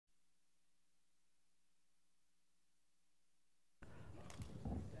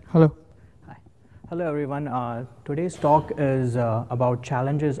Hello. Hi. Hello, everyone. Today's talk is about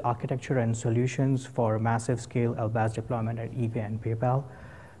challenges, architecture, and solutions for massive scale LBaaS deployment at eBay and PayPal.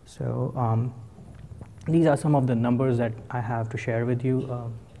 So these are some of the numbers that I have to share with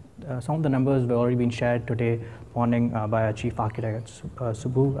you. Some of the numbers have already been shared today morning by our chief architect,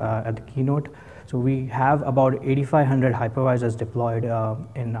 Subbu, at the keynote. So we have about 8,500 hypervisors deployed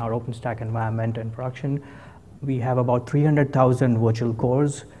in our Openstack environment in production. We have about 300,000 virtual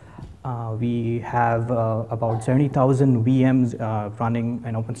cores. We have about 70,000 VMs running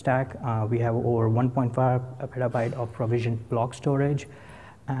in OpenStack. We have over 1.5 petabyte of provisioned block storage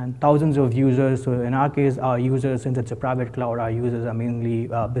and thousands of users. So in our case, our users, since it's a private cloud, our users are mainly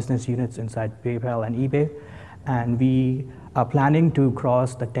business units inside PayPal and eBay. And we are planning to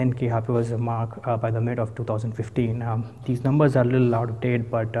cross the 10K hypervisor mark by the mid of 2015. These numbers are a little out of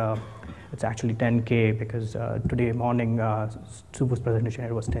date, but it's actually 10K because today morning, Subbu's presentation,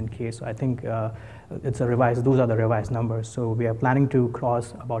 it was 10K. So I think it's a revised, those are the revised numbers. So we are planning to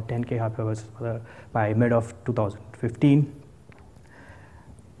cross about 10K hypervisors by mid of 2015.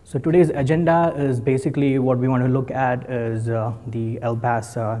 So today's agenda is basically what we want to look at is the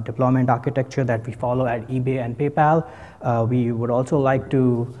LBaaS deployment architecture that we follow at eBay and PayPal. We would also like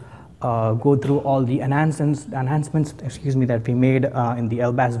to go through all the enhancements that we made in the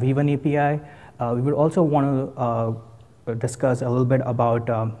LBaaS V1 API. We would also want to discuss a little bit about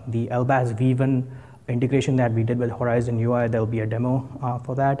the LBaaS V1 integration that we did with Horizon UI. There will be a demo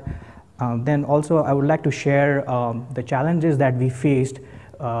for that. Then also I would like to share the challenges that we faced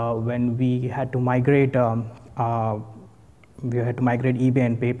when we had to migrate eBay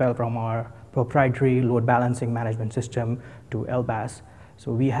and PayPal from our proprietary load balancing management system to LBaaS.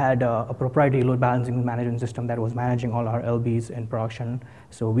 So we had a proprietary load balancing management system that was managing all our LBs in production.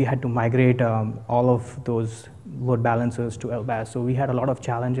 So we had to migrate all of those load balancers to LBaaS. So we had a lot of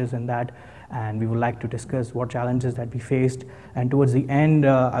challenges in that, and we would like to discuss what challenges that we faced. And towards the end,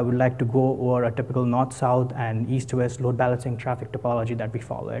 I would like to go over a typical north-south and east-west load balancing traffic topology that we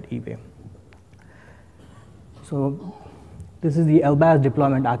follow at eBay. So this is the LBaaS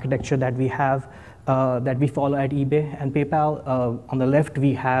deployment architecture that we have. That we follow at eBay and PayPal. On the left,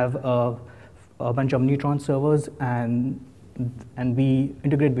 we have a bunch of Neutron servers, and we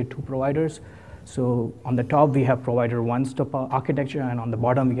integrate with two providers. So on the top, we have provider 1's architecture, and on the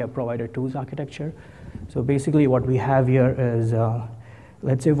bottom, we have provider 2's architecture. So basically, what we have here is,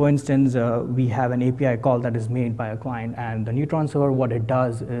 let's say, for instance, we have an API call that is made by a client, and the Neutron server, what it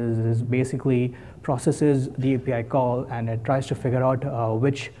does is basically processes the API call, and it tries to figure out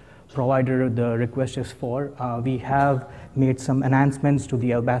which provider the request is for. We have made some enhancements to the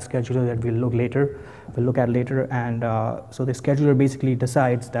LBaaS scheduler that we'll look at later. And so the scheduler basically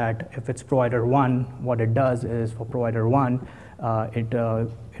decides that if it's provider 1, what it does is for provider 1, it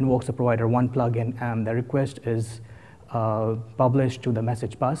invokes the provider 1 plugin, and the request is published to the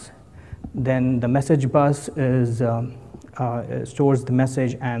message bus. Then the message bus is stores the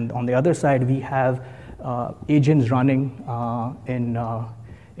message, and on the other side, we have agents running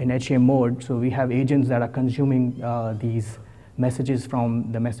in HA mode. So we have agents that are consuming these messages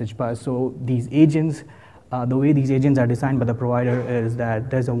from the message bus. So these agents, the way these agents are designed by the provider is that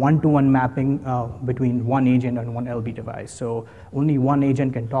there's a one-to-one mapping between one agent and one LB device. So only one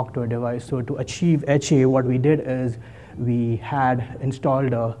agent can talk to a device. So to achieve HA, what we did is we had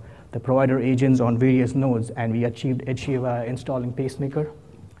installed the provider agents on various nodes, and we achieved HA by installing Pacemaker.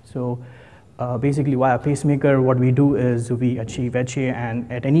 So basically, via Pacemaker, what we do is we achieve HA,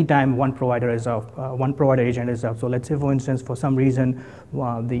 and at any time, one provider agent is up. So let's say, for instance, for some reason,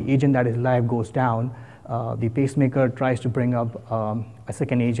 the agent that is live goes down, the Pacemaker tries to bring up a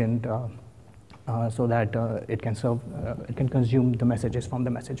second agent so that it can consume the messages from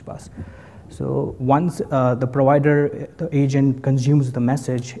the message bus. So once the agent consumes the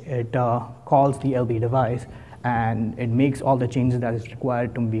message, it calls the LB device, and it makes all the changes that is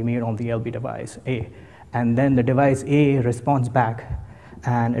required to be made on the LB device A. And then the device A responds back,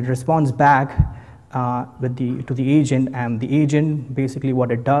 and it responds back to the agent, and the agent, basically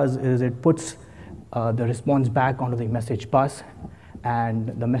what it does is it puts the response back onto the message bus,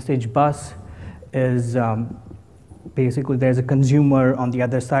 and the message bus is basically there's a consumer on the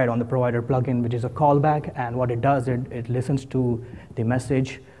other side on the provider plugin, which is a callback, and what it does, it listens to the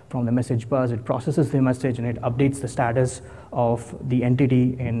message from the message bus, it processes the message, and it updates the status of the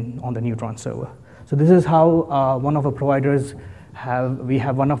entity on the Neutron server. So this is how one of our providers we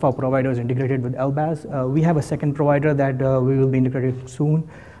have one of our providers integrated with LBaaS. We have a second provider that we will be integrated soon.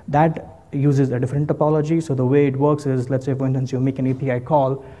 That uses a different topology. So the way it works is, let's say, for instance, you make an API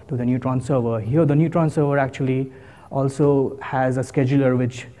call to the Neutron server. Here, the Neutron server actually also has a scheduler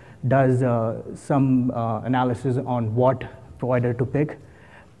which does some analysis on what provider to pick,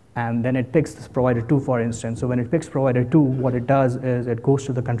 and then it picks this provider 2, for instance. So when it picks provider 2, what it does is it goes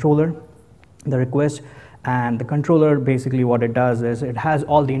to the controller, the request, and the controller basically what it does is it has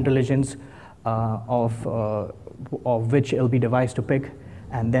all the intelligence of which LB device to pick,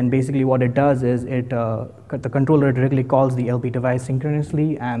 and then basically what it does is the controller directly calls the LB device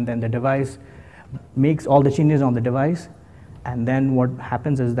synchronously, and then the device makes all the changes on the device, and then what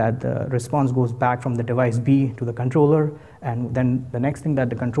happens is that the response goes back from the device B to the controller, and then the next thing that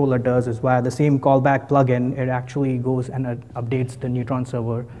the controller does is via the same callback plugin, it actually goes and updates the Neutron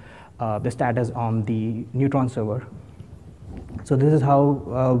server, the status on the Neutron server. So this is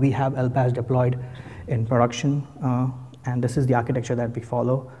how we have LBaaS deployed in production, and this is the architecture that we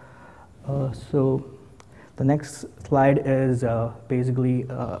follow. So the next slide is basically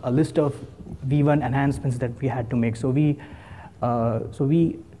a list of V1 enhancements that we had to make. So we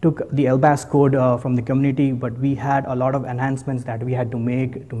took the LBaaS code from the community, but we had a lot of enhancements that we had to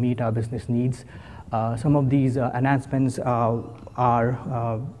make to meet our business needs. Some of these enhancements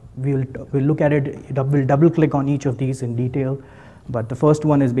we'll look at it, we'll double click on each of these in detail. But the first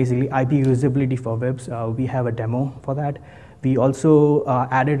one is basically IP usability for WIPs. We have a demo for that. We also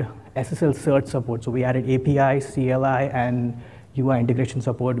added SSL cert support. So we added API, CLI, and UI integration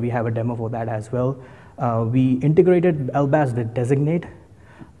support. We have a demo for that as well. We integrated LBaaS with Designate.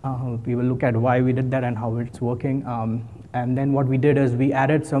 We will look at why we did that and how it's working. And then what we did is we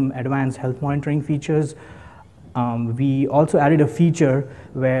added some advanced health monitoring features. We also added a feature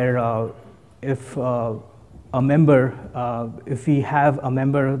where if we have a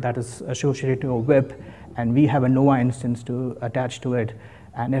member that is associated to a WIP and we have a NOVA instance to attach to it,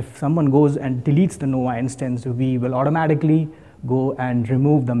 and if someone goes and deletes the NOVA instance, we will automatically go and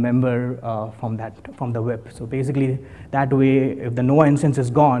remove the member from the WIP. So basically, that way, if the NOVA instance is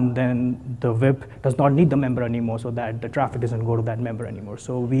gone, then the WIP does not need the member anymore, so that the traffic doesn't go to that member anymore.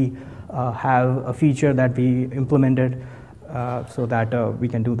 So we have a feature that we implemented so that we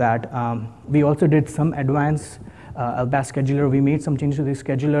can do that. We also did some advanced LBaaS scheduler. We made some changes to the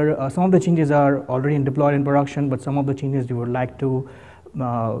scheduler. Some of the changes are already deployed in production, but some of the changes we would like to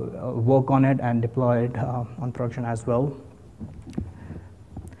work on it and deploy it on production as well.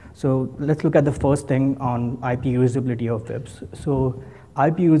 So let's look at the first thing on IP usability of WIPs. So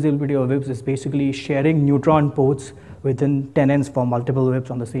IP usability of WIPs is basically sharing Neutron ports within tenants for multiple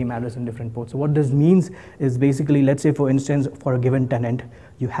WIPs on the same address in different ports. So what this means is basically, let's say for instance, for a given tenant,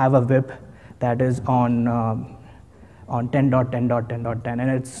 you have a WIP that is on 10.10.10.10,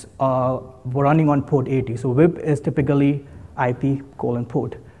 and it's running on port 80. So WIP is typically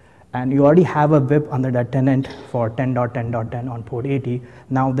IP:port. And you already have a WIP under that tenant for 10.10.10 on port 80.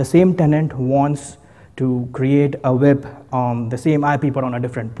 Now the same tenant wants to create a WIP on the same IP but on a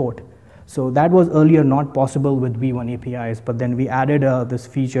different port. So that was earlier not possible with V1 APIs, but then we added this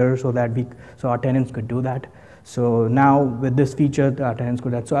feature so that our tenants could do that. So now with this feature, our tenants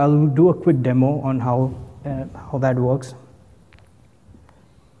could do that. So I'll do a quick demo on how that works.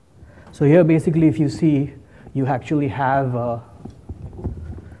 So here basically if you see, you actually have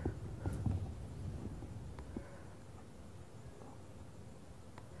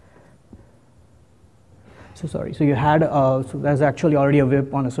so you had, so there's actually already a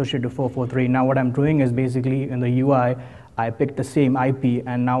WIP on associated to 443. Now what I'm doing is basically in the UI, I picked the same IP,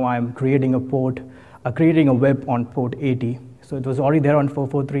 and now I'm creating a WIP on port 80. So it was already there on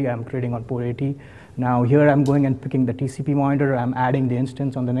 443, I'm creating on port 80. Now here I'm going and picking the TCP monitor, I'm adding the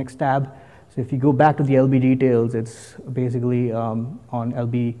instance on the next tab. So if you go back to the LB details, it's basically on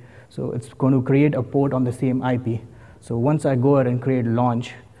LB. So it's going to create a port on the same IP. So once I go ahead and create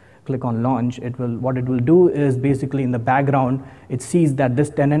launch, click on launch, what it will do is basically in the background, it sees that this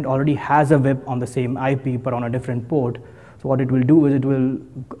tenant already has a WIP on the same IP but on a different port. So what it will do is it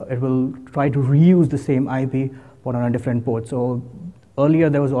will try to reuse the same IP but on a different port. So earlier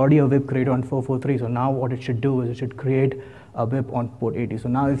there was already a WIP created on 443, so now what it should do is it should create a WIP on port 80. So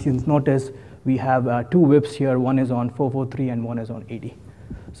now if you notice, we have two WIPs here, one is on 443 and one is on 80.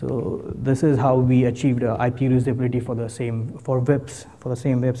 So this is how we achieved IP usability for the same WIPs for the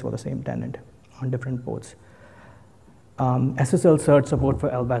same tenant on different ports. SSL cert support for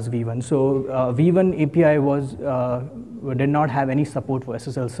LBaaS V1. So V1 API did not have any support for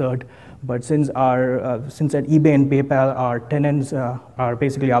SSL cert, but since at eBay and PayPal, our tenants are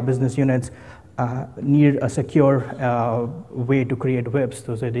basically our business units, needed a secure way to create WIPs.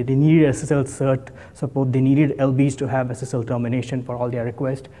 So they needed SSL cert support. They needed LBs to have SSL termination for all their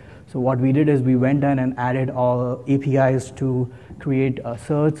requests. So what we did is we went in and added all APIs to create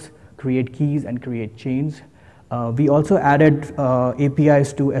certs, create keys, and create chains. We also added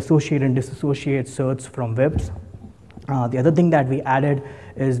APIs to associate and disassociate certs from webs. The other thing that we added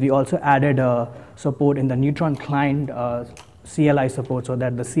is we also added support in the Neutron client CLI support, so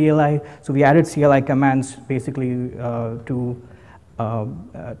that the CLI, so we added CLI commands basically to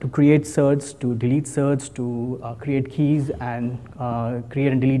create certs, to delete certs, to create keys and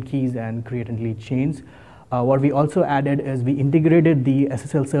create and delete keys and create and delete chains. What we also added is we integrated the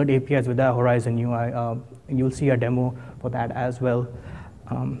SSL cert APIs with our Horizon UI. You'll see a demo for that as well.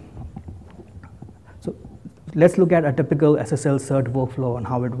 So let's look at a typical SSL cert workflow and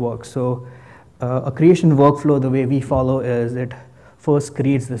how it works. So a creation workflow, the way we follow is it first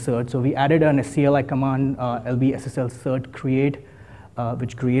creates the cert. So we added a CLI command, LBSSL cert create,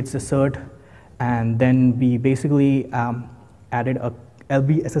 which creates the cert. And then we basically added a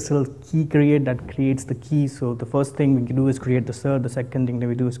LBSSL key create that creates the key. So the first thing we can do is create the cert. The second thing that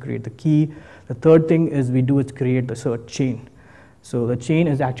we do is create the key. The third thing is we do is create the cert chain. So the chain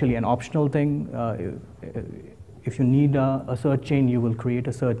is actually an optional thing. If you need a cert chain, you will create a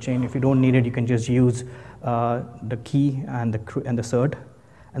cert chain. If you don't need it, you can just use the key and the cert.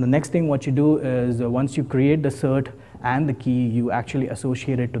 And the next thing what you do is once you create the cert and the key, you actually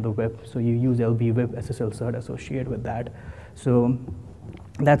associate it to the web. So you use LB web SSL cert associate with that. So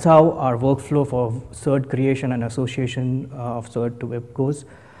that's how our workflow for cert creation and association of cert to web goes.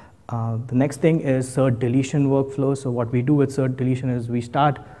 The next thing is cert deletion workflow. So what we do with cert deletion is we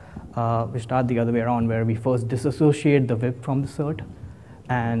start the other way around, where we first disassociate the web from the cert,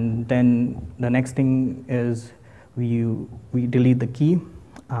 and then the next thing is we delete the key,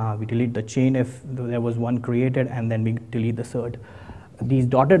 we delete the chain if there was one created, and then we delete the cert. These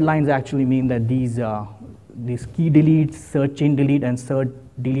dotted lines actually mean that these key delete, cert chain delete, and cert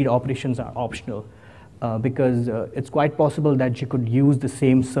delete operations are optional, because it's quite possible that you could use the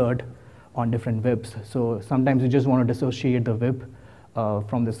same cert on different webs. So sometimes you just want to dissociate the web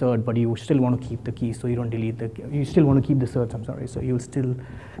from the cert, but you still want to keep the key, so you don't delete you still want to keep the certs, I'm sorry, so you'll still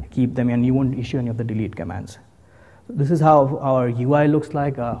keep them and you won't issue any of the delete commands. So this is how our UI looks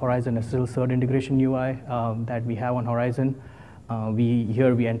like, Horizon SSL cert integration UI that we have on Horizon.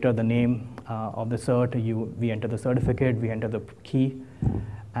 Here we enter the name of the cert, we enter the certificate, we enter the key,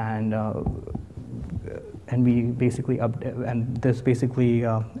 and we basically this basically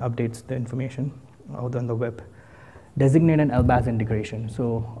updates the information out on the web. Designated and LBaaS integration.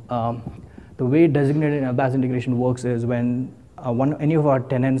 So the way designated and LBaaS integration works is when any of our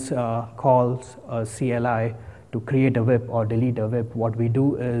tenants calls a CLI to create a WIP or delete a WIP, what we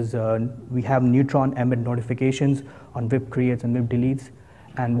do is we have Neutron emit notifications on WIP creates and WIP deletes.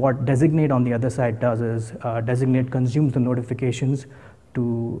 And what designate on the other side does is designate consumes the notifications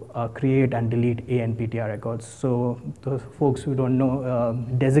to create and delete ANPTR records. So those folks who don't know,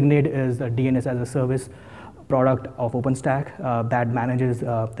 designate is a DNS as a service product of Openstack that manages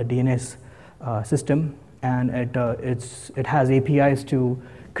the DNS system, and it has APIs to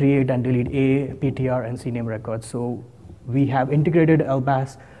create and delete A, PTR, and CNAME records. So we have integrated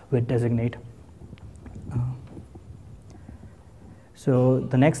LBaaS with designate. So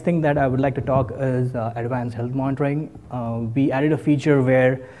the next thing that I would like to talk is advanced health monitoring. We added a feature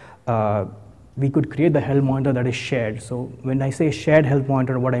where we could create the health monitor that is shared. So when I say shared health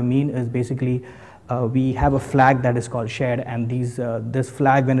monitor, what I mean is basically we have a flag that is called shared, and this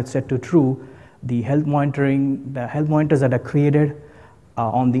flag, when it's set to true, the health monitors that are created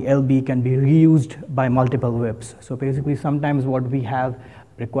on the LB can be reused by multiple WIPs. So basically, sometimes what we have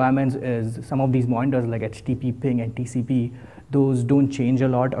requirements is some of these monitors like HTTP ping and TCP, those don't change a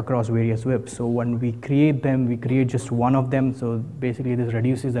lot across various WIPs. So when we create them, we create just one of them. So basically, this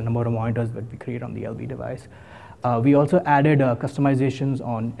reduces the number of monitors that we create on the LB device. We also added customizations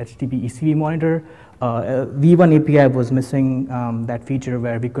on HTTP ECV monitor. V1 API was missing that feature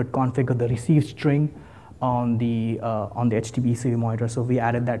where we could configure the receive string on the HTTP ECV monitor. So we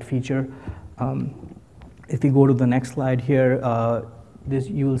added that feature. If we go to the next slide here,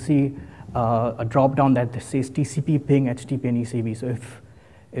 you will see a drop down that says TCP ping, HTTP, and ECV. So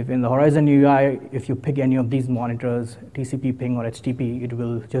if in the Horizon UI, if you pick any of these monitors, TCP ping or HTTP, it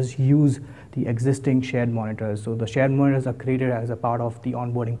will just use the existing shared monitors. So the shared monitors are created as a part of the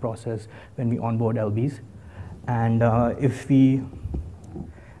onboarding process when we onboard LBs. And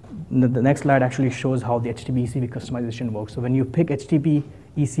the next slide actually shows how the HTTP ECV customization works. So when you pick HTTP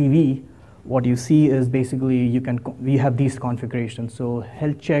ECV, what you see is basically we have these configurations. So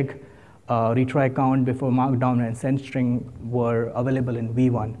health check, retry count before markdown, and send string were available in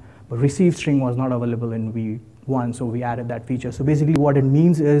V1, but receive string was not available in V1, so we added that feature. So basically what it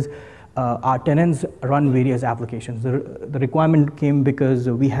means is our tenants run various applications. The requirement came because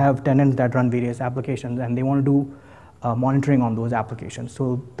we have tenants that run various applications and they want to do monitoring on those applications.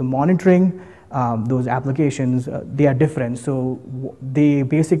 So the monitoring, those applications, they are different. So they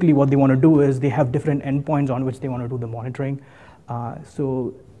basically what they want to do is they have different endpoints on which they want to do the monitoring.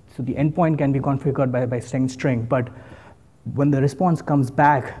 So the endpoint can be configured by saying string, but when the response comes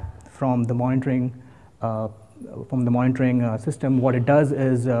back from the monitoring system, what it does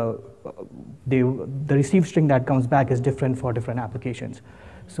is the received string that comes back is different for different applications.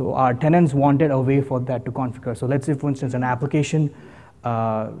 So our tenants wanted a way for that to configure. So let's say, for instance, an application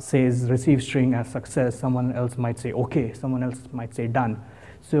says receive string as success. Someone else might say okay. Someone else might say done.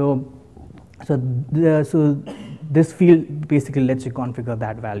 So this field basically lets you configure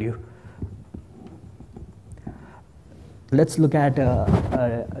that value. Let's look at a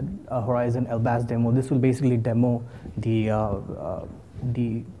Horizon LBaaS demo. This will basically demo the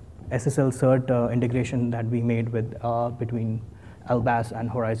SSL cert integration that we made with between LBaaS and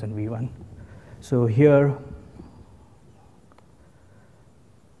Horizon V1. So here,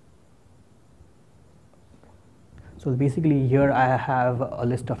 so basically here I have a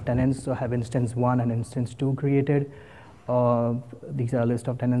list of tenants. So I have instance 1 and instance 2 created. These are a list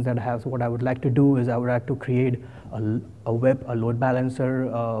of tenants that I have. So what I would like to do is I would like to create a load balancer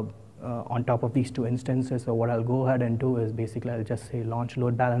on top of these two instances. So what I'll go ahead and do is basically I'll just say launch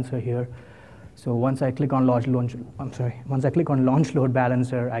load balancer here. So once I click on launch load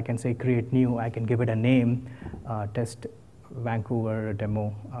balancer, I can say create new. I can give it a name, test Vancouver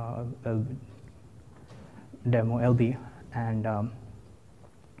demo LB, and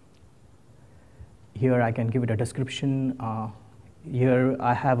here I can give it a description. Here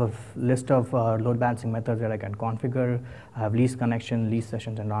I have a list of load balancing methods that I can configure. I have lease connection, lease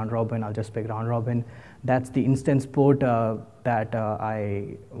sessions, and round robin. I'll just pick round robin. That's the instance port that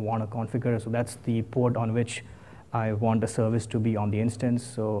I want to configure. So that's the port on which I want the service to be on the instance.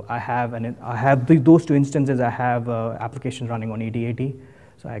 So I have those two instances. I have applications running on 8080.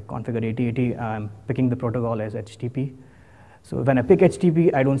 So I configured 8080. I'm picking the protocol as HTTP. So when I pick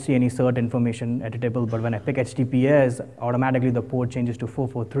HTTP, I don't see any cert information editable, but when I pick HTTPS, automatically the port changes to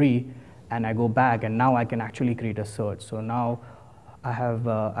 443, and I go back, and now I can actually create a cert. So now I have,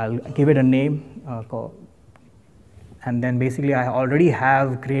 I'll give it a name, and then basically I already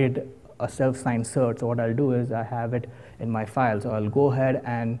have created a self-signed cert. So what I'll do is I have it in my file. So I'll go ahead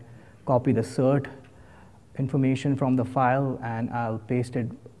and copy the cert information from the file, and I'll paste it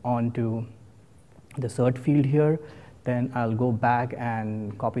onto the cert field here. Then I'll go back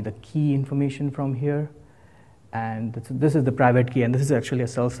and copy the key information from here. And this is the private key, and this is actually a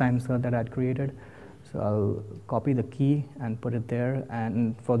self-signed cert that I'd created. So I'll copy the key and put it there.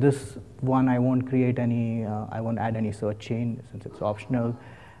 And for this one, I won't create any, I won't add any cert chain since it's optional.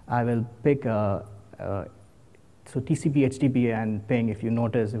 I will pick, so TCP, HTTP, and ping, if you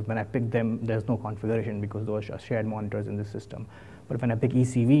notice, when I pick them, there's no configuration because those are shared monitors in the system. But when I pick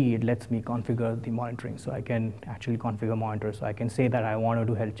ECV, it lets me configure the monitoring. So I can actually configure monitors. So I can say that I want to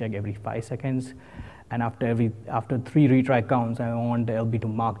do health check every 5 seconds. And after 3 retry counts, I want the LB to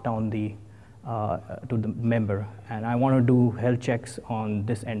mark down to the member. And I want to do health checks on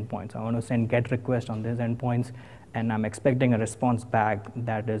this endpoint. So I want to send GET request on these endpoints. And I'm expecting a response back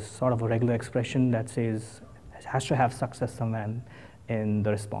that is sort of a regular expression that says, has to have success somewhere in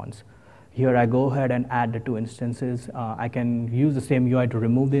the response. Here I go ahead and add the two instances. I can use the same UI to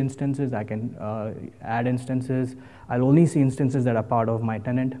remove the instances. I can add instances. I'll only see instances that are part of my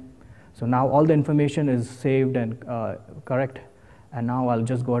tenant. So now all the information is saved and correct. And now I'll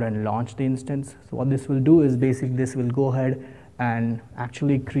just go ahead and launch the instance. So what this will do is basically this will go ahead and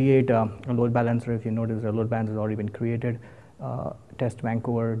actually create a load balancer. If you notice, the load balancer has already been created. Test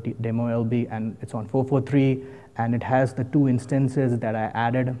Vancouver demo LB, and it's on 443. And it has the two instances that I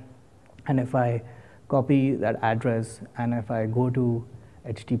added. And if I copy that address, and if I go to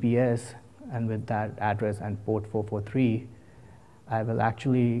HTTPS, and with that address and port 443, I will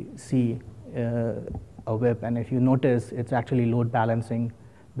actually see a WIP. And if you notice, it's actually load balancing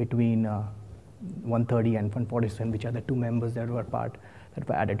between 130 and 147, which are the two members that were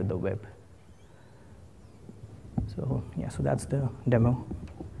added to the WIP. So yeah, so that's the demo.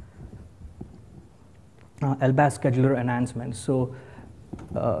 LBaaS scheduler enhancements. So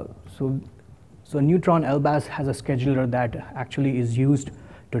Neutron LBaaS has a scheduler that actually is used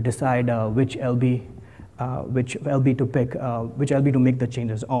to decide which LB to pick, which LB to make the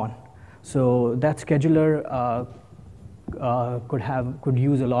changes on. So that scheduler could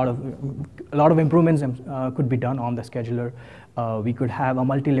use a lot of improvements could be done on the scheduler. We could have a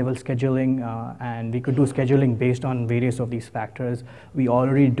multi-level scheduling, and we could do scheduling based on various of these factors. We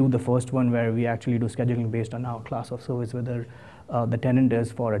already do the first one where we actually do scheduling based on our class of service, whether the tenant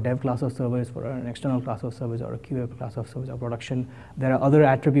is for a dev class of service, for an external class of service, or a QA class of service, or production. There are other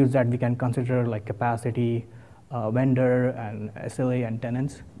attributes that we can consider, like capacity, vendor, and SLA, and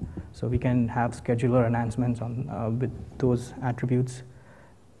tenants. So we can have scheduler enhancements on with those attributes.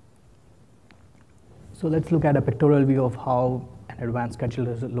 So let's look at a pictorial view of how an advanced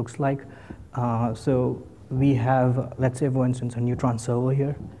scheduler looks like. So we have, let's say, for instance, a Neutron server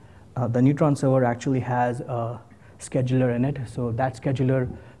here. The Neutron server actually has a scheduler in it. So that scheduler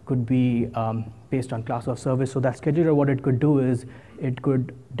could be based on class of service. So that scheduler, what it could do is it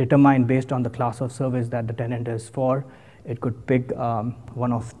could determine based on the class of service that the tenant is for. It could pick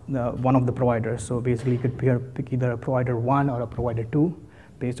one of the providers. So basically, it could pick either a provider 1 or a provider 2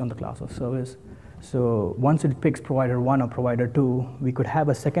 based on the class of service. So once it picks provider 1 or provider 2, we could have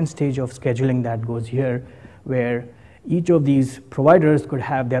a second stage of scheduling that goes here, where each of these providers could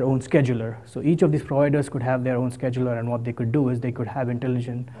have their own scheduler. So each of these providers could have their own scheduler, and what they could do is they could have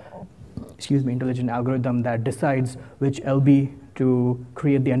intelligent algorithm that decides which LB to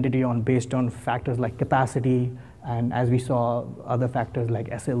create the entity on based on factors like capacity, and as we saw, other factors like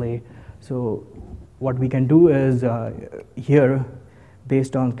SLA. So what we can do is here,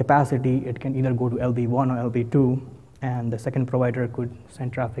 based on capacity, it can either go to LB1 or LB2, and the second provider could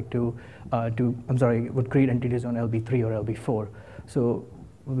send traffic would create entities on LB3 or LB4. So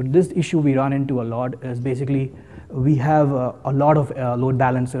with this issue we run into a lot is basically we have a lot of load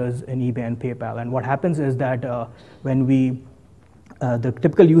balancers in eBay and PayPal, and what happens is that when the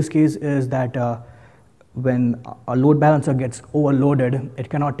typical use case is that when a load balancer gets overloaded, it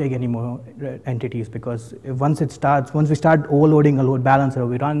cannot take any more entities, because once we start overloading a load balancer,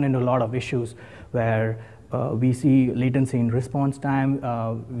 we run into a lot of issues where we see latency in response time,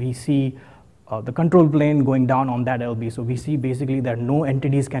 we see the control plane going down on that LB. So we see basically that no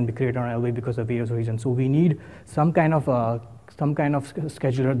entities can be created on LB because of various reasons. So we need some kind of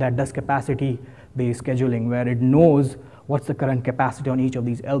scheduler that does capacity-based scheduling, where it knows what's the current capacity on each of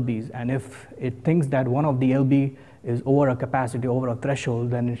these LBs. And if it thinks that one of the LB is over a capacity, over a threshold,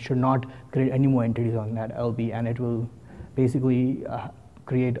 then it should not create any more entities on that LB, and it will basically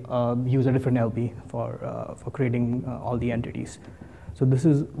use a different LB for creating all the entities. So this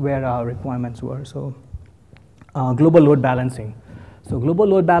is where our requirements were. So global load balancing. So global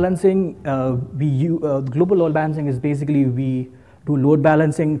load balancing, global load balancing is basically we do load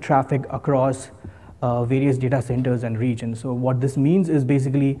balancing traffic across various data centers and regions. So what this means is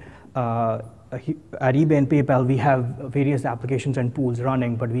basically at eBay and PayPal, we have various applications and pools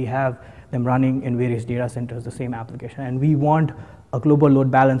running, but we have them running in various data centers, the same application. And we want a global load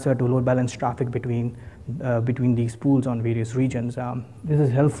balancer to load balance traffic between these pools on various regions. This is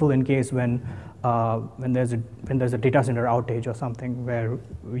helpful in case when there's a data center outage or something where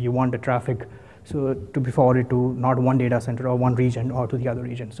you want the traffic to be forwarded to not one data center or one region or to the other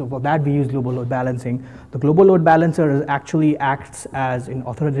region. So for that, we use global load balancing. The global load balancer actually acts as an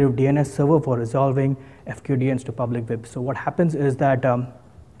authoritative DNS server for resolving FQDNs to public VIPs. So what happens is that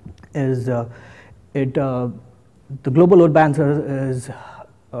the global load balancer is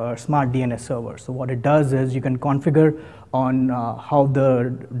a smart DNS server. So what it does is you can configure on how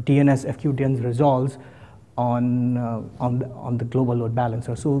the DNS FQDNs resolves on the global load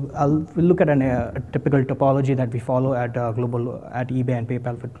balancer. So we'll look at a typical topology that we follow at eBay and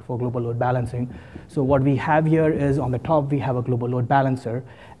PayPal for global load balancing. So what we have here is on the top we have a global load balancer,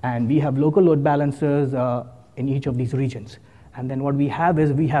 and we have local load balancers in each of these regions. And then what we have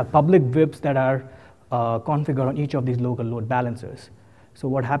is we have public VIPs that are configured on each of these local load balancers. So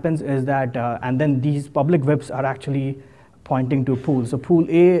what happens is that, and then these public VIPs are actually pointing to pools. So pool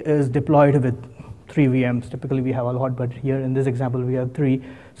A is deployed with 3 VMs. Typically we have a lot, but here in this example we have 3.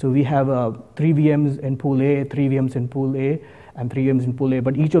 So we have 3 VMs in pool A, 3 VMs in pool A, and 3 VMs in pool A,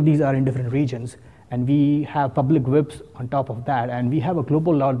 but each of these are in different regions. And we have public VIPs on top of that, and we have a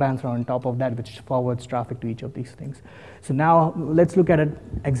global load balancer on top of that, which forwards traffic to each of these things. So now let's look at an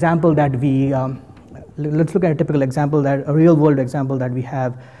example that let's look at a typical example, a real world example that we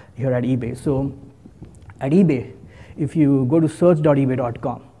have here at eBay. So at eBay, if you go to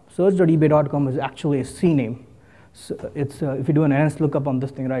search.ebay.com, search.ebay.com is actually a CNAME. So it's if you do an NS lookup on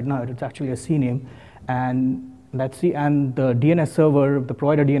this thing right now, it's actually a CNAME, and and the DNS server, the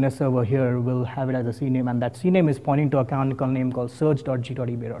provider DNS server here will have it as a CNAME, and that CNAME is pointing to a canonical name called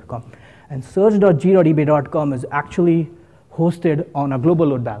search.g.ebay.com. And search.g.ebay.com is actually hosted on a global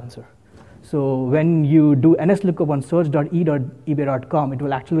load balancer. So when you do nslookup on search.e.ebay.com, it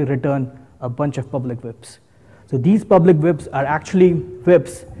will actually return a bunch of public VIPs. So these public VIPs are actually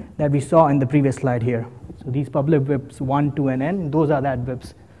VIPs that we saw in the previous slide here. So these public VIPs 1, 2, and n, those are that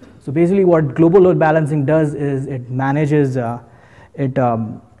VIPs. So basically what global load balancing does is it manages,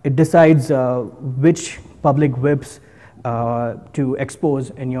 it decides which public VIPs to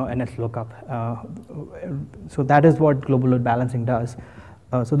expose in your nslookup. So that is what global load balancing does.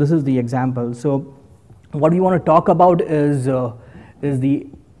 So this is the example. So what we want to talk about is the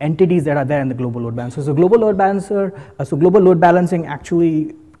entities that are there in the global load balancer. So global load balancer, so global load balancing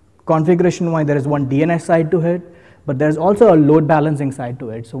actually configuration-wise there is one DNS side to it, but there's also a load balancing side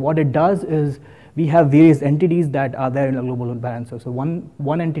to it. So what it does is we have various entities that are there in a global load balancer. So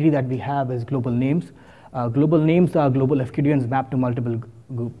one entity that we have is global names. Global names are global FQDNs mapped to multiple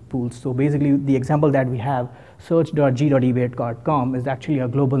pools. So basically the example that we have, search.g.ebay.com is actually a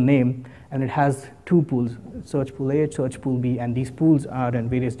global name, and it has two pools, search pool A, search pool B, and these pools are in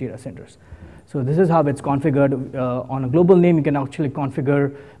various data centers. So this is how it's configured. On a global name, you can actually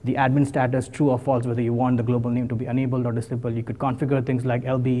configure the admin status true or false, whether you want the global name to be enabled or disabled. You could configure things like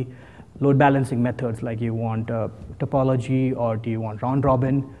LB load balancing methods, like you want topology or do you want round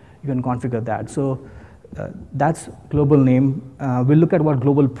robin, you can configure that. So that's global name. We'll look at what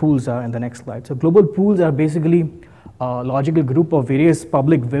global pools are in the next slide. So global pools are basically a logical group of various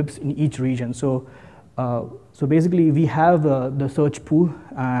public VIPs in each region. So basically we have the search pool.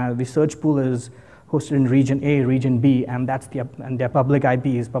 The search pool is hosted in region A, region B, and their public IP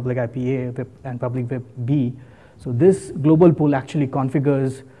is public IP A VIP, and public VIP B. So this global pool actually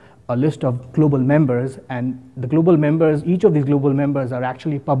configures a list of global members, and the global members, each of these global members are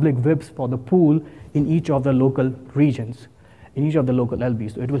actually public VIPs for the pool in each of the local regions, in each of the local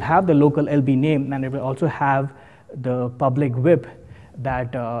LBs. So it will have the local LB name, and it will also have the public VIP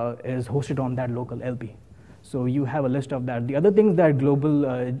that is hosted on that local LB. So you have a list of that. The other things that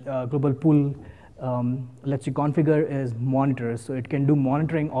global pool lets you configure is monitors. So it can do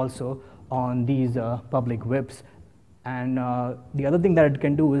monitoring also on these public VIPs. And the other thing that it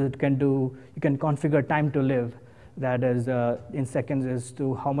can do is you can configure time to live. That is in seconds as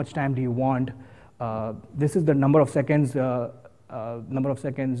to how much time do you want. This is the number of seconds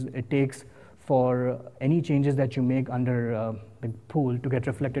it takes for any changes that you make under the pool to get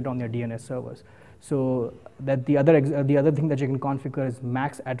reflected on your DNS servers. So that the other thing that you can configure is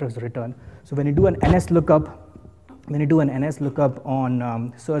max address return. So when you do an NS lookup,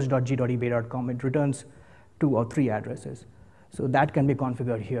 on search.g.ebay.com, it returns 2 or 3 addresses. So that can be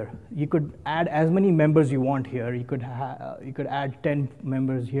configured here. You could add as many members you want here. You could add 10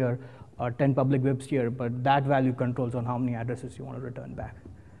 members here or 10 public VIPs here, but that value controls on how many addresses you want to return back.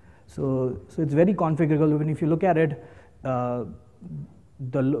 So it's very configurable. Even if you look at it,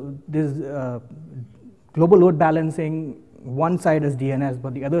 this global load balancing, one side is DNS,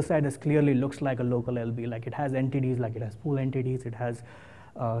 but the other side is clearly looks like a local LB. Like it has entities, like it has pool entities, it has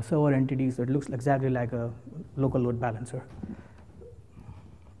server entities. So it looks exactly like a local load balancer.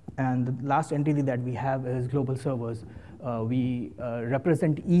 And the last entity that we have is global servers. We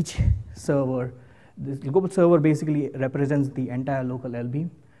represent each server. This global server basically represents the entire local LB.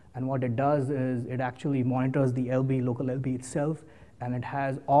 And what it does is it actually monitors the local LB itself, and it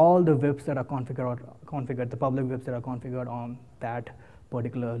has all the VIPs that are configured, the public VIPs that are configured on that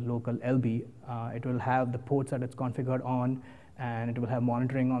particular local LB. It will have the ports that it's configured on, and it will have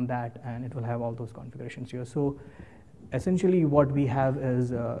monitoring on that, and it will have all those configurations here. So essentially what we have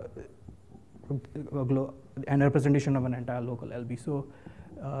is a representation of an entire local LB. So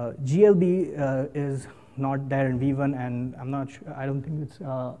GLB is not there in V1, and I don't think it's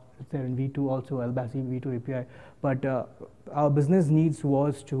there in V2 also, LBaaS V2 API, but our business needs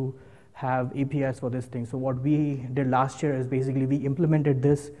was to have APIs for this thing. So what we did last year is basically we implemented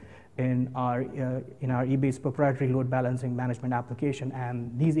this in our eBay's proprietary load balancing management application,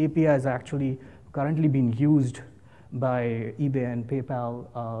 and these APIs are actually currently being used by eBay and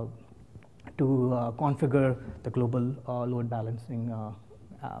PayPal to configure the global load balancing,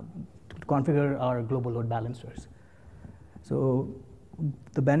 to configure our global load balancers. So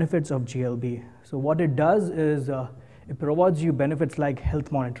the benefits of GLB. So what it does is it provides you benefits like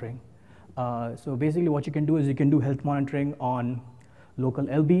health monitoring. So basically what you can do is you can do health monitoring on local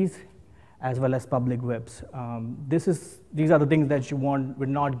LBs as well as public VIPs. These are the things that you would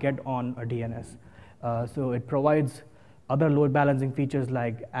not get on a DNS. So it provides other load balancing features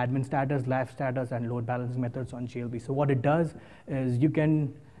like admin status, live status, and load balancing methods on GLB. So what it does is you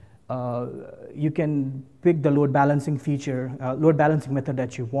can pick the load balancing feature, load balancing method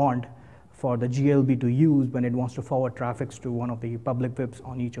that you want for the GLB to use when it wants to forward traffics to one of the public webs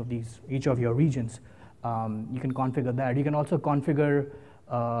on each of your regions. You can configure that. You can also configure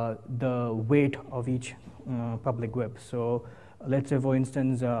the weight of each public web. So let's say, for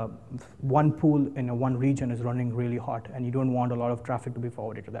instance, one pool in one region is running really hot, and you don't want a lot of traffic to be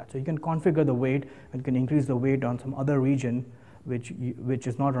forwarded to that. So you can configure the weight, and you can increase the weight on some other region which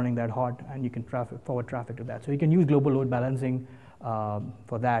is not running that hot, and you can forward traffic to that. So you can use global load balancing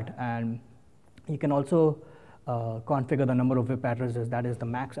for that, and you can also configure the number of web addresses. That is the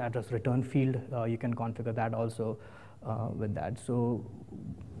max address return field. You can configure that also with that. So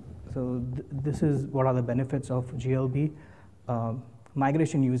this is what are the benefits of GLB.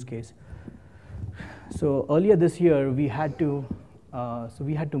 Migration use case. So earlier this year, we had to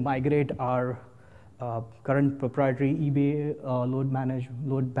migrate our current proprietary eBay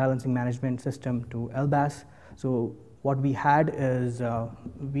load balancing management system to LBaaS. So what we had is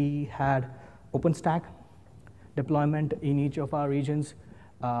we had Openstack deployment in each of our regions,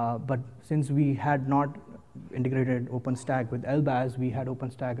 but since we had not integrated Openstack with LBaaS, we had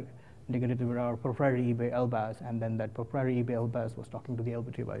Openstack integrated with our proprietary eBay LBaaS, and then that proprietary eBay LBaaS was talking to the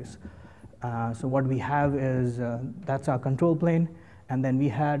LB device. So what we have is that's our control plane, and then we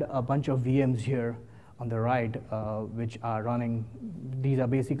had a bunch of VMs here on the right, which are running. These are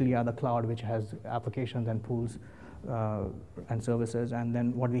basically the cloud, which has applications and pools and services. And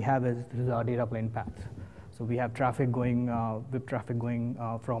then what we have is, this is our data plane path. So we have traffic going, web traffic going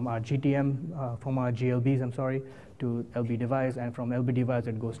from our GTM, from our GLBs, I'm sorry, to LB device, and from LB device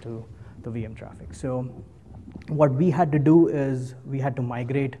it goes to the VM traffic. So what we had to do is we had to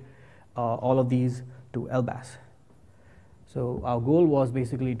migrate all of these to LBaaS. So our goal was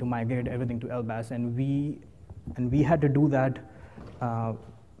basically to migrate everything to LBaaS, and we had to do that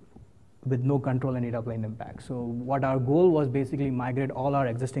with no control and data plane impact. So what our goal was basically migrate all our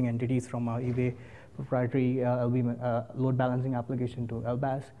existing entities from our eBay proprietary LB load balancing application to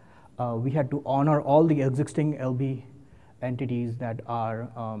LBaaS. We had to honor all the existing LB entities that are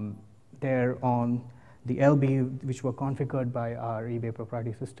there on the LB, which were configured by our eBay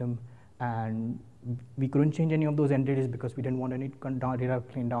proprietary system, and we couldn't change any of those entities because we didn't want any data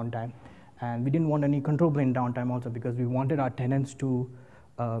plane downtime, and we didn't want any control plane downtime also because we wanted our tenants to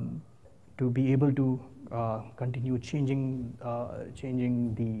be able to continue changing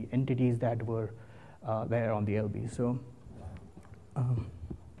the entities that were there on the LB. So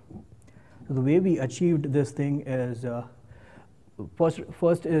the way we achieved this thing is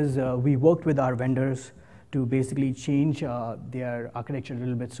first is we worked with our vendors to basically change their architecture a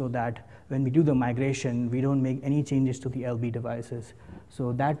little bit so that when we do the migration, we don't make any changes to the LB devices.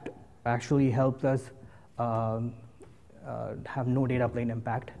 So that actually helped us have no data plane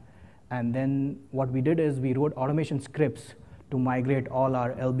impact. And then what we did is we wrote automation scripts to migrate all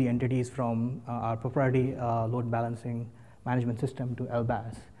our LB entities from our proprietary load balancing management system to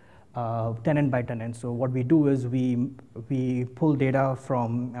LBaaS, tenant by tenant. So what we do is we pull data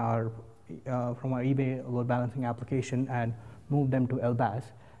from our eBay load balancing application and move them to LBaaS.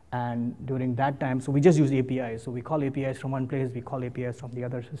 And during that time, so we just use APIs. So we call APIs from one place, we call APIs from the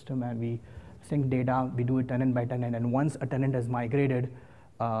other system, and we sync data. We do it tenant by tenant. And once a tenant is migrated,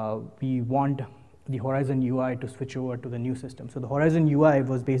 we want the Horizon UI to switch over to the new system. So the Horizon UI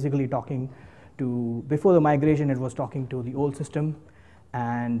was basically talking to, before the migration, it was talking to the old system.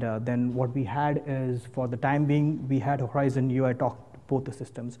 And then what we had is, for the time being, we had Horizon UI talk to both the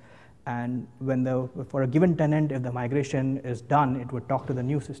systems. And for a given tenant, if the migration is done, it would talk to the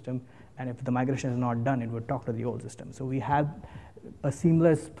new system. And if the migration is not done, it would talk to the old system. So we had a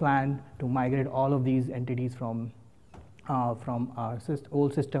seamless plan to migrate all of these entities from our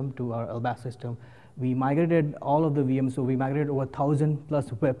old system to our LBaaS system. We migrated all of the VMs, so we migrated over 1,000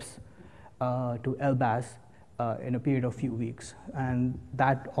 plus webs to LBaaS in a period of few weeks. And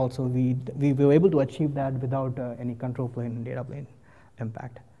that also, we were able to achieve that without any control plane and data plane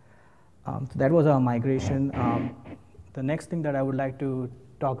impact. So that was our migration. The next thing that I would like to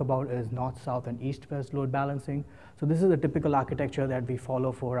talk about is north, south, and east-west load balancing. So this is a typical architecture that we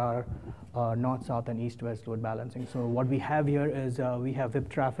follow for our north, south, and east-west load balancing. So what we have here is we have web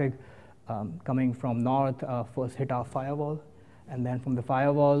traffic coming from north, first hit our firewall, and then from the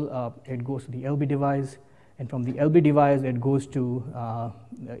firewall, it goes to the LB device, and from the LB device, it goes to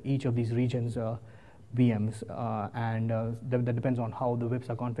each of these regions' VMs, and that depends on how the webs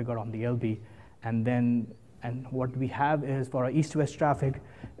are configured on the LB. And what we have is, for our east-west traffic,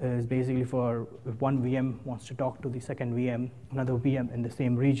 is basically for if one VM wants to talk to the second VM, another VM in the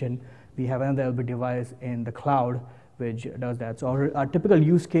same region, we have another LB device in the cloud which does that. So our typical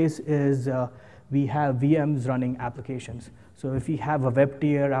use case is we have VMs running applications. So if we have a web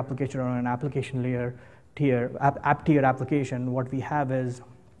tier application or an application layer app tier application, what we have is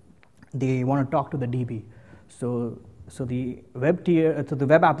they want to talk to the DB. So the web tier, so the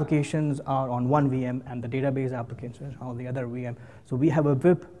web applications are on one VM and the database applications are on the other VM. So we have a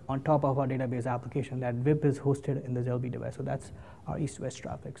VIP on top of our database application. That VIP is hosted in this LB device. So that's our east-west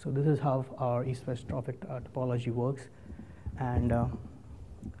traffic. So this is how our east-west traffic topology works. And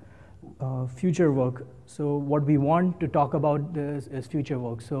future work. So what we want to talk about this is future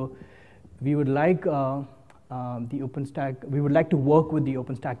work. So we would like the Openstack, work with the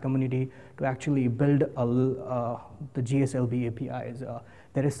Openstack community to actually build the GSLB APIs.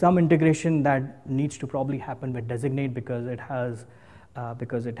 There is some integration that needs to probably happen with Designate because it has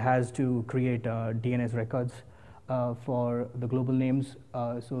to create DNS records for the global names.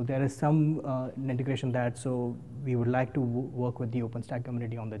 So there is some integration so we would like to work with the Openstack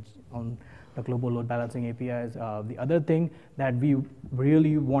community on the global load balancing APIs. The other thing that we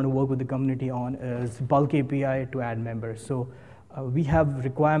really want to work with the community on is bulk API to add members. So we have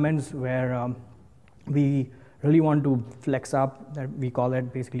requirements where we really want to flex up, that we call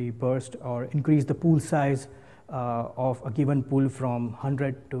it basically burst, or increase the pool size of a given pool from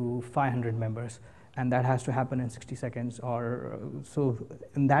 100 to 500 members. And that has to happen in 60 seconds. So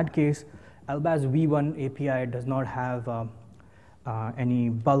in that case, LBaaS V1 API does not have any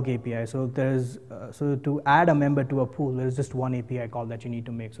bulk API. So to add a member to a pool, there's just one API call that you need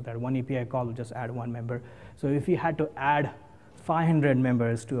to make. So that one API call will just add one member. So if you had to add 500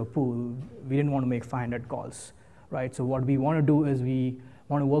 members to a pool, we didn't want to make 500 calls, right? So what we want to do is we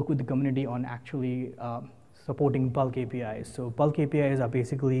want to work with the community on actually supporting bulk APIs. So bulk APIs are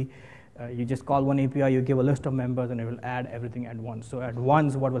basically you just call one API, you give a list of members, and it will add everything at once. So at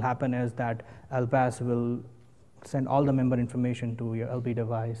once, what will happen is that LBaaS will send all the member information to your LB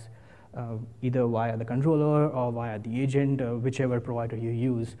device, either via the controller or via the agent, whichever provider you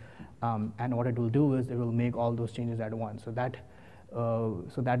use. And what it will do is it will make all those changes at once. So that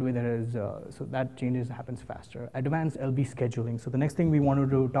way that changes happens faster. Advanced LB scheduling. So the next thing we wanted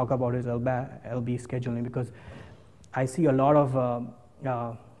to talk about is LB scheduling, because I see a lot of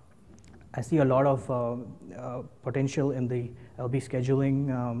potential in the LB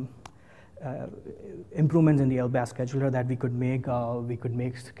scheduling, improvements in the LBaaS scheduler that we could make. We could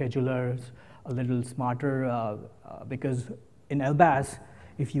make schedulers a little smarter because in LBaaS,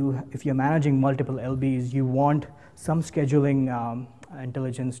 if you're managing multiple LBs, you want some scheduling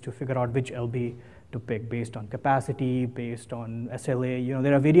intelligence to figure out which LB to pick based on capacity, based on SLA.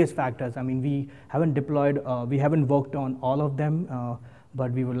 There are various factors. I mean, we haven't worked on all of them.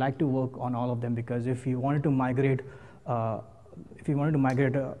 But we would like to work on all of them, because if you wanted to migrate, all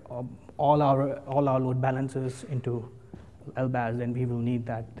our load balancers into LBaaS, then we will need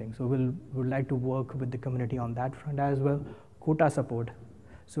that thing. So we would like to work with the community on that front as well. Quota support.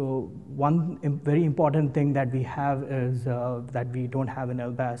 So one very important thing that we have is that we don't have in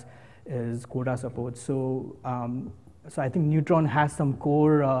LBaaS is quota support. So I think Neutron has some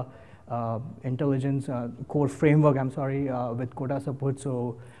core intelligence, core framework, with quota support.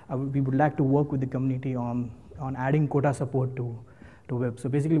 So we would like to work with the community on adding quota support to WIP. So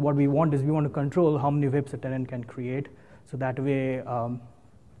basically what we want is we want to control how many WIPs a tenant can create. So that way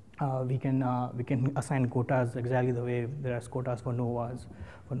we can assign quotas exactly the way there are quotas for Nova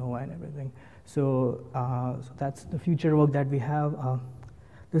and everything. So that's the future work that we have.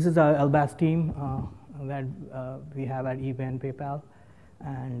 This is our LBaaS team that we have at eBay and PayPal.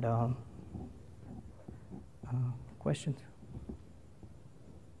 And questions?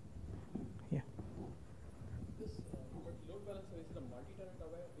 Yeah. This load balancer, is it a multi-tenant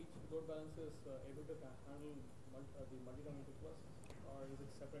aware? Each load balancer is able to handle the multi-tenant requests, or is it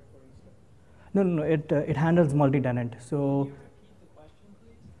separate for each tenant? No. It handles multi-tenant. So. Can you repeat the question,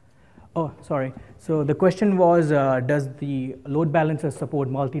 please? Oh, sorry. So the question was, does the load balancer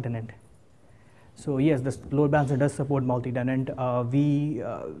support multi-tenant? So yes, the load balancer does support multi-tenant.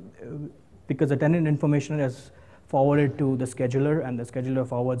 Because the tenant information is forwarded to the scheduler, and the scheduler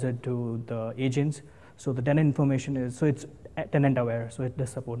forwards it to the agents. So the tenant information it's tenant aware, so it does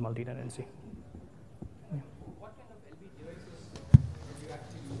support multi-tenancy. Yeah. What kind of LB devices do you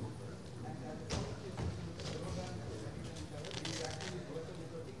actually use? And how much is the load balancer multi-tenant aware? Do you actually use virtual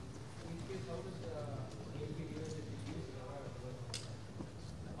networking? In each case, how does the LB device that you use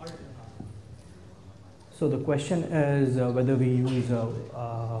aware? So the question is whether we use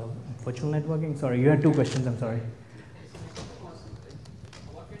virtual networking. Sorry, you had two questions. I'm sorry.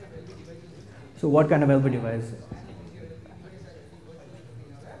 So what kind of LB device?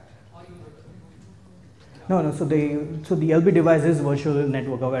 No, no. So the LB device is virtual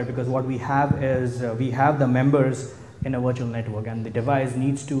network aware, because what we have is we have the members in a virtual network, and the device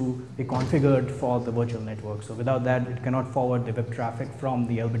needs to be configured for the virtual network. So without that, it cannot forward the web traffic from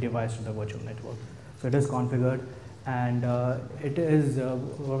the LB device to the virtual network. So it is configured, and it is.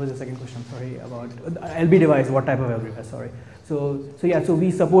 What was the second question? Sorry, about LB device. What type of LB device? Sorry. So yeah, so we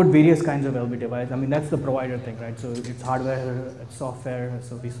support various kinds of LB device. I mean, that's the provider thing, right? So it's hardware, it's software.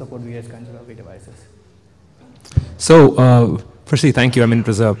 So we support various kinds of LB devices. So firstly, thank you. I mean, it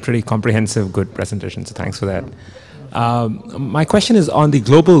was a pretty comprehensive, good presentation. So thanks for that. My question is on the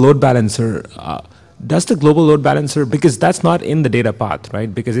global load balancer. Does the global load balancer, because that's not in the data path,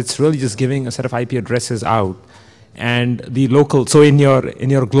 right? Because it's really just giving a set of IP addresses out, and the local. So in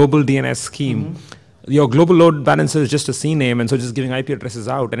your global DNS scheme, your global load balancer is just a CNAME, and so just giving IP addresses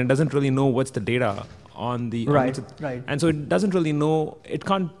out, and it doesn't really know what's the data on the right, right. And so it doesn't really know, it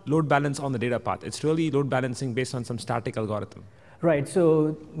can't load balance on the data path. It's really load balancing based on some static algorithm. Right.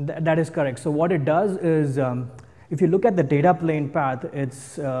 So that is correct. So what it does is, if you look at the data plane path, it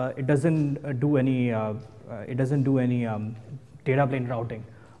doesn't do any data plane routing.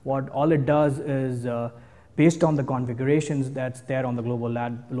 What all it does is, based on the configurations that's there on the global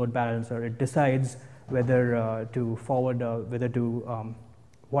load balancer, it decides whether to forward,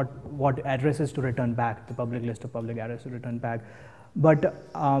 what addresses to return back, the public list of public addresses to return back. But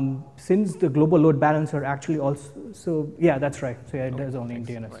since the global load balancer actually also, so yeah, that's right. So yeah, it does only in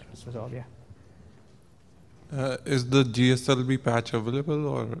DNS resolve, yeah. Is the GSLB patch available,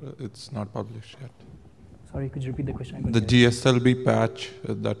 or it's not published yet? Sorry, could you repeat the question? The GSLB patch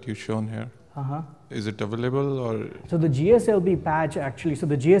that you shown here. Is it available, or? So the GSLB patch actually, so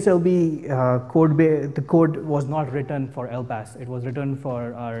the GSLB the code was not written for LBaaS. It was written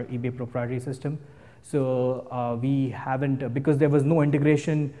for our eBay proprietary system. So we haven't, because there was no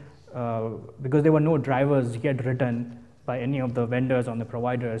integration, because there were no drivers yet written by any of the vendors on the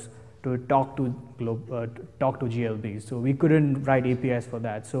providers to talk to GLBs. So we couldn't write APIs for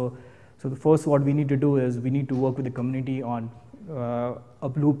that. So the first what we need to do is we need to work with the community on a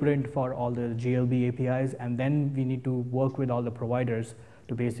blueprint for all the GLB APIs, and then we need to work with all the providers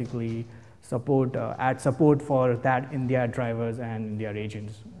to basically support, add support for that in their drivers and in their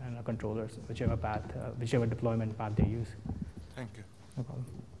agents and controllers, whichever path, whichever deployment path they use. Thank you. No problem.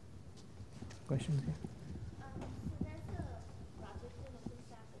 Questions here? So there's a project in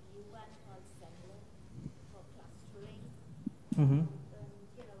Openstack that you run called Sentinel for clustering. Mm-hmm.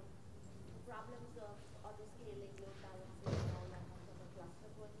 You know, problems of auto-scaling, load balancing, and all that kind of a cluster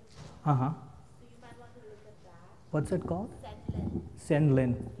going in. So you might want to look at that. What's it called? Sentinel.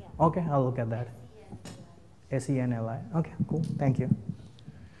 Senlin. Yeah. Okay, I'll look at that. SENLI. Okay, cool. Thank you.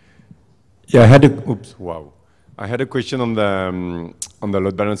 Yeah, I had a question on the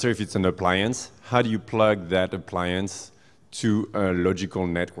load balancer. If it's an appliance, how do you plug that appliance to a logical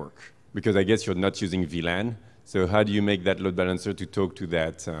network? Because I guess you're not using VLAN. So how do you make that load balancer to talk to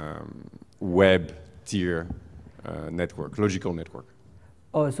that web tier network, logical network?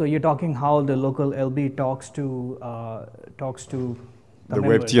 Oh, so you're talking how the local LB talks to the members,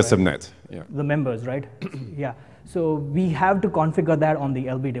 web tier right? subnet. Yeah. The members, right? Yeah. So we have to configure that on the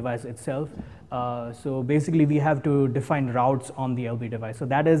LB device itself. So basically, we have to define routes on the LB device. So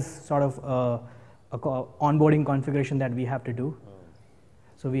that is sort of a onboarding configuration that we have to do.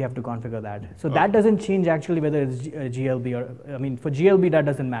 So we have to configure that. So that doesn't change actually whether it's GLB or, I mean, for GLB that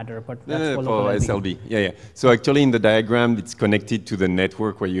doesn't matter, but that's for local LB. SLB. Yeah. So actually in the diagram, it's connected to the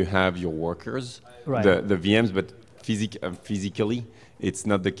network where you have your workers, right. the VMs, but physically, it's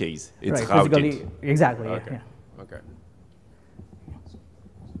not the case. It's right. routed. Physically, exactly. Okay. Yeah. Okay. So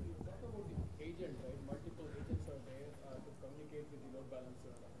you talk about the agent, right? Multiple agents are there to communicate with the load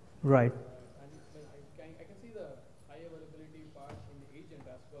balancer. Right. And I can see the high availability part in the agent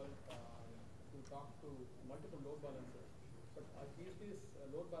as well to talk to multiple load balancers. But are these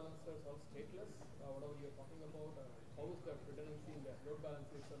load balancers all stateless? Whatever you're talking about, how is the redundancy in the load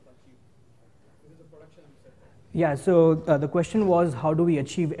balancer itself achieved? This is a production you said, right? Yeah, so the question was how do we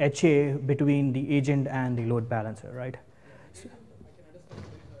achieve HA between the agent and the load balancer, right? I can understand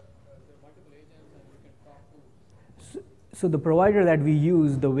there are multiple agents and you can talk to. So the provider that we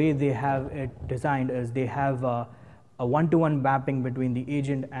use, the way they have it designed is they have a one-to-one mapping between the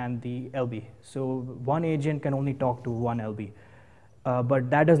agent and the LB. So one agent can only talk to one LB. But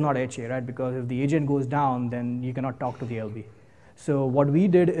that is not HA, right? Because if the agent goes down, then you cannot talk to the LB. So what we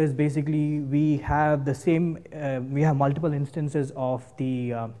did is basically we have the same, we have multiple instances of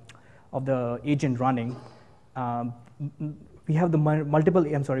the agent running. We have the multiple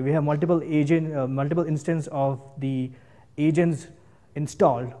instance of the agents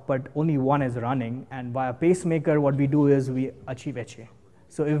installed, but only one is running. And via pacemaker, what we do is we achieve HA.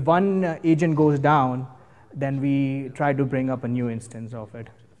 So if one agent goes down, then we try to bring up a new instance of it.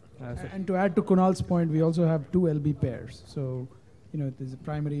 And to add to Kunal's point, we also have two LB pairs. So, there's a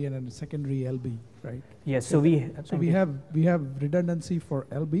primary and a secondary LB, right? Yes. So we have redundancy for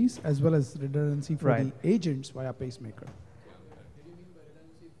LBs as well as redundancy for the agents via pacemaker.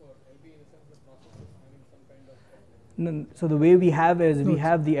 No, so the way we have is we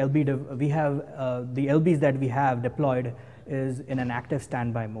have the the LBs that we have deployed is in an active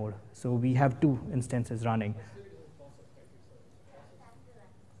standby mode. So we have two instances running.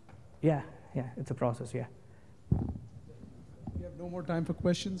 Yeah, it's a process. Yeah. We have no more time for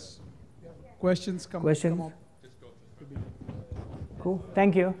questions. Questions come. Questions? Come up. Cool.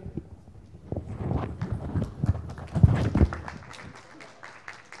 Thank you.